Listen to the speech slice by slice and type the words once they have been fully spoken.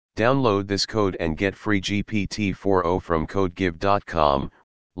Download this code and get free GPT-4o from codegive.com,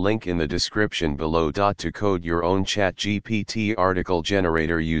 link in the description below. To code your own ChatGPT article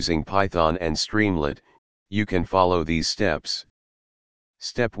generator using Python and Streamlit, you can follow these steps.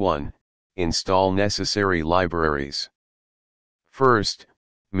 Step 1. Install necessary libraries. First,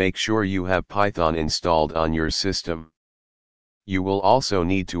 make sure you have Python installed on your system. You will also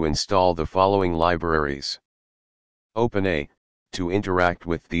need to install the following libraries. openai, to interact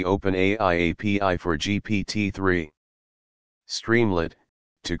with the OpenAI API for GPT-3. Streamlit,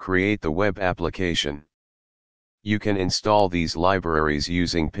 to create the web application. You can install these libraries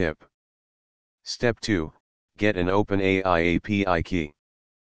using pip. Step 2. Get an OpenAI API key.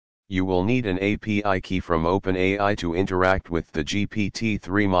 You will need an API key from OpenAI to interact with the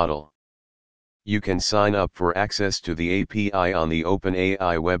GPT-3 model. You can sign up for access to the API on the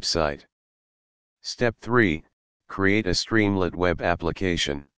OpenAI website. Step 3. Create a Streamlit web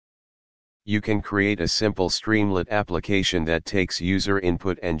application. You can create a simple Streamlit application that takes user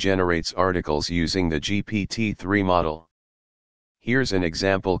input and generates articles using the GPT-3 model. Here's an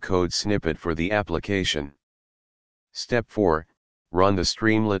example code snippet for the application. Step 4. Run the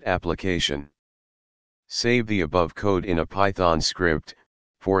Streamlit application. Save the above code in a Python script,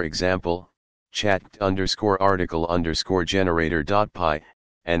 for example, chat_article_generator.py,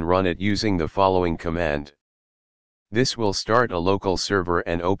 and run it using the following command. This will start a local server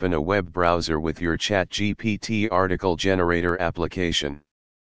and open a web browser with your ChatGPT article generator application.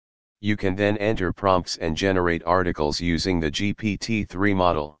 You can then enter prompts and generate articles using the GPT-3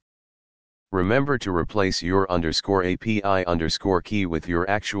 model. Remember to replace your _API_ key with your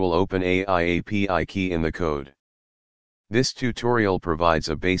actual OpenAI API key in the code. This tutorial provides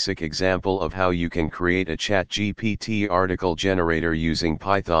a basic example of how you can create a ChatGPT article generator using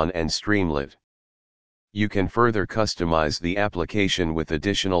Python and Streamlit. You can further customize the application with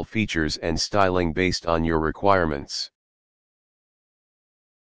additional features and styling based on your requirements.